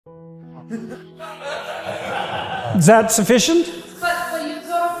Is that sufficient? But you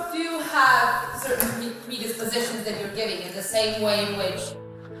sort of do have certain predispositions that you're giving in the same way in which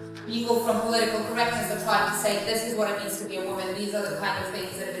people from political correctness are trying to say this is what it means to be a woman, these are the kind of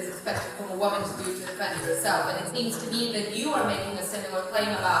things that it is expected from a woman to do to defend herself. And it seems to me that you are making a similar claim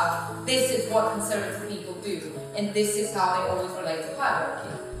about this is what conservative people do, and this is how they always relate to hierarchy.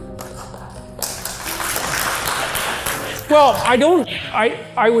 Well,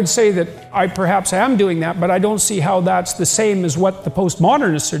 I would say that I perhaps am doing that, but I don't see how that's the same as what the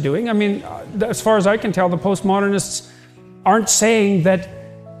postmodernists are doing. I mean, as far as I can tell, the postmodernists aren't saying that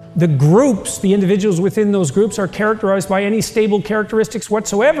the groups, the individuals within those groups, are characterized by any stable characteristics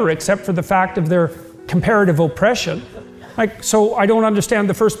whatsoever, except for the fact of their comparative oppression. So I don't understand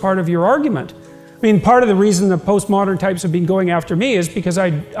the first part of your argument. I mean, part of the reason the postmodern types have been going after me is because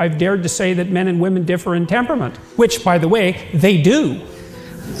I've dared to say that men and women differ in temperament, which, by the way, they do.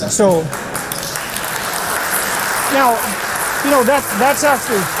 So, now, you know, that's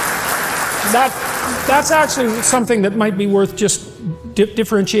actually something that might be worth just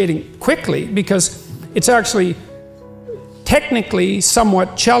differentiating quickly, because it's actually technically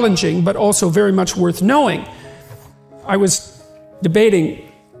somewhat challenging, but also very much worth knowing. I was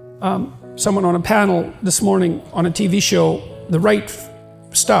debating someone on a panel this morning on a TV show, The Right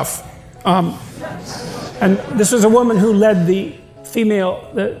Stuff. And this was a woman who led the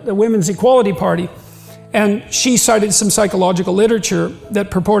Women's Equality Party. And she cited some psychological literature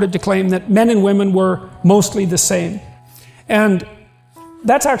that purported to claim that men and women were mostly the same. And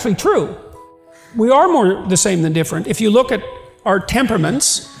that's actually true. We are more the same than different. If you look at our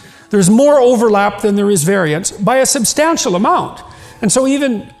temperaments, there's more overlap than there is variance by a substantial amount. And so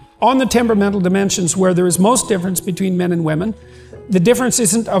even on the temperamental dimensions where there is most difference between men and women, the difference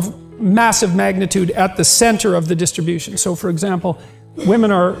isn't of massive magnitude at the center of the distribution. So for example,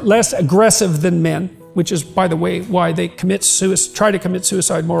 women are less aggressive than men, which is, by the way, why they try to commit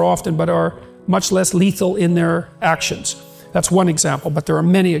suicide more often, but are much less lethal in their actions. That's one example, but there are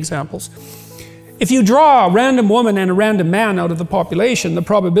many examples. If you draw a random woman and a random man out of the population, the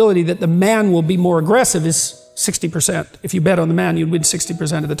probability that the man will be more aggressive is 60%. If you bet on the man, you'd win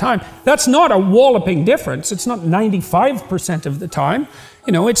 60% of the time. That's not a walloping difference. It's not 95% of the time.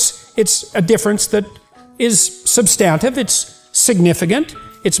 You know, it's a difference that is substantive, it's significant,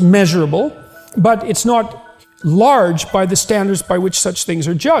 it's measurable, but it's not large by the standards by which such things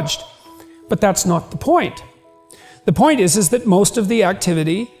are judged. But that's not the point. The point is that most of the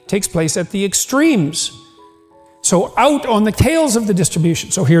activity takes place at the extremes. So out on the tails of the distribution.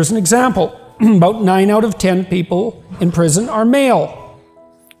 So here's an example. About 9 out of 10 people in prison are male.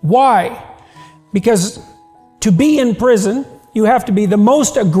 Why? Because to be in prison, you have to be the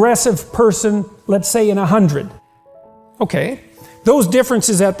most aggressive person, let's say, in 100. Okay. Those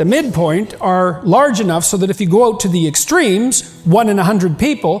differences at the midpoint are large enough so that if you go out to the extremes, 1 in 100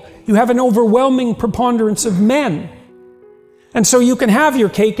 people, you have an overwhelming preponderance of men. And so you can have your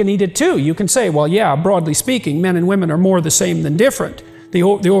cake and eat it too. You can say, well, yeah, broadly speaking, men and women are more the same than different. The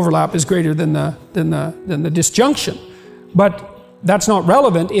overlap is greater than the disjunction. But that's not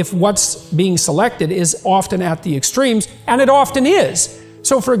relevant if what's being selected is often at the extremes, and it often is.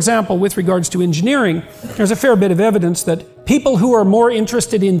 So for example, with regards to engineering, there's a fair bit of evidence that people who are more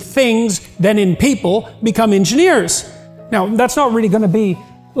interested in things than in people become engineers. Now, that's not really going to be,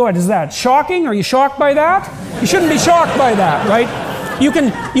 what is that, shocking? Are you shocked by that? You shouldn't be shocked by that, right? You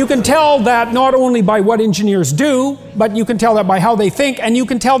can tell that not only by what engineers do, but you can tell that by how they think, and you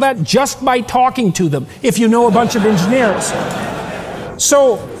can tell that just by talking to them, if you know a bunch of engineers.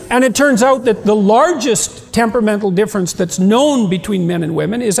 So, and it turns out that the largest temperamental difference that's known between men and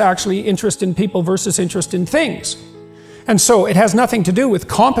women is actually interest in people versus interest in things. And so it has nothing to do with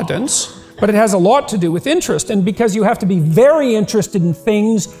competence, but it has a lot to do with interest. And because you have to be very interested in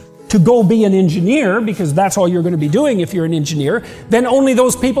things to go be an engineer, because that's all you're going to be doing if you're an engineer, then only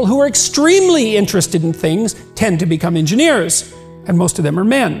those people who are extremely interested in things tend to become engineers. And most of them are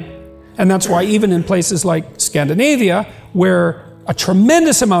men. And that's why even in places like Scandinavia, where a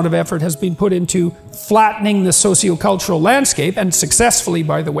tremendous amount of effort has been put into flattening the sociocultural landscape, and successfully,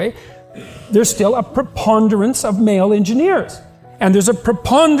 by the way, there's still a preponderance of male engineers. And there's a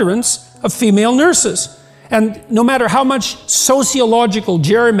preponderance of female nurses. And no matter how much sociological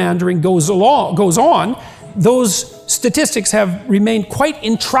gerrymandering goes on, those statistics have remained quite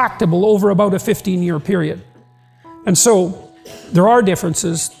intractable over about a 15-year period. And so there are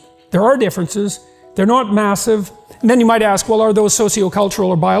differences. They're not massive. And then you might ask, well, are those sociocultural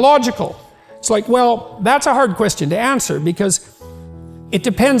or biological? It's like, well, that's a hard question to answer, because it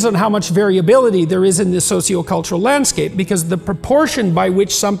depends on how much variability there is in the sociocultural landscape, because the proportion by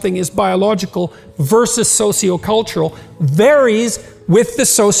which something is biological versus sociocultural varies with the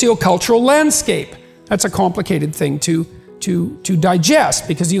sociocultural landscape. That's a complicated thing to digest,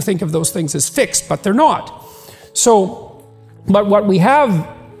 because you think of those things as fixed, but they're not. So, but what we have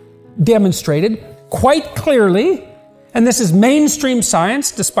demonstrated quite clearly, and this is mainstream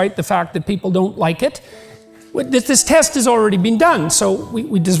science, despite the fact that people don't like it, this test has already been done. So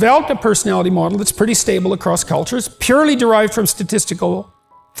we developed a personality model that's pretty stable across cultures, purely derived from statistical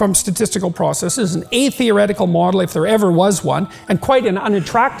processes, an atheoretical model if there ever was one, and quite an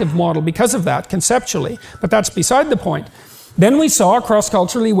unattractive model because of that, conceptually, but that's beside the point. Then we saw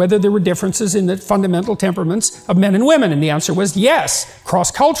cross-culturally whether there were differences in the fundamental temperaments of men and women, and the answer was yes,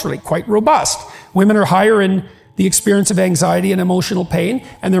 cross-culturally, quite robust. Women are higher in the experience of anxiety and emotional pain,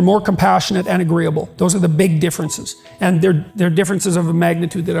 and they're more compassionate and agreeable. Those are the big differences, and they're differences of a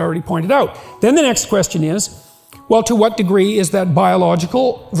magnitude that I already pointed out. Then the next question is, well, to what degree is that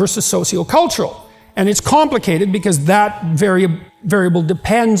biological versus sociocultural? And it's complicated because that variable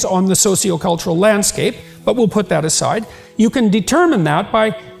depends on the sociocultural landscape, but we'll put that aside. You can determine that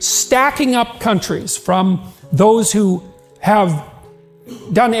by stacking up countries from those who have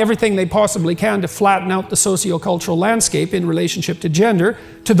done everything they possibly can to flatten out the sociocultural landscape in relationship to gender,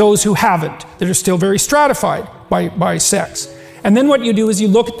 to those who haven't, that are still very stratified by sex. And then what you do is you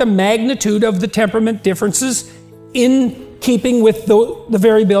look at the magnitude of the temperament differences in keeping with the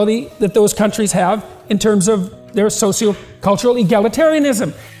variability that those countries have in terms of their sociocultural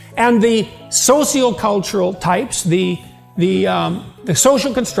egalitarianism. And the sociocultural types, the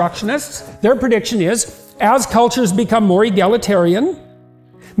social constructionists, their prediction is, as cultures become more egalitarian,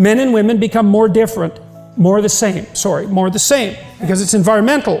 men and women become more different, more the same, because it's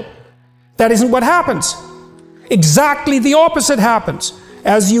environmental. That isn't what happens. Exactly the opposite happens.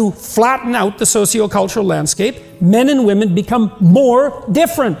 As you flatten out the sociocultural landscape, men and women become more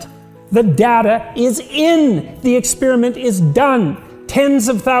different. The data is in. The experiment is done. Tens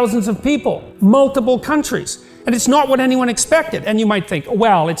of thousands of people, multiple countries. And it's not what anyone expected. And you might think,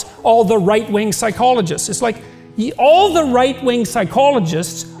 well, it's all the right-wing psychologists. It's like, all the right-wing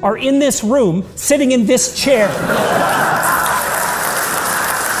psychologists are in this room, sitting in this chair.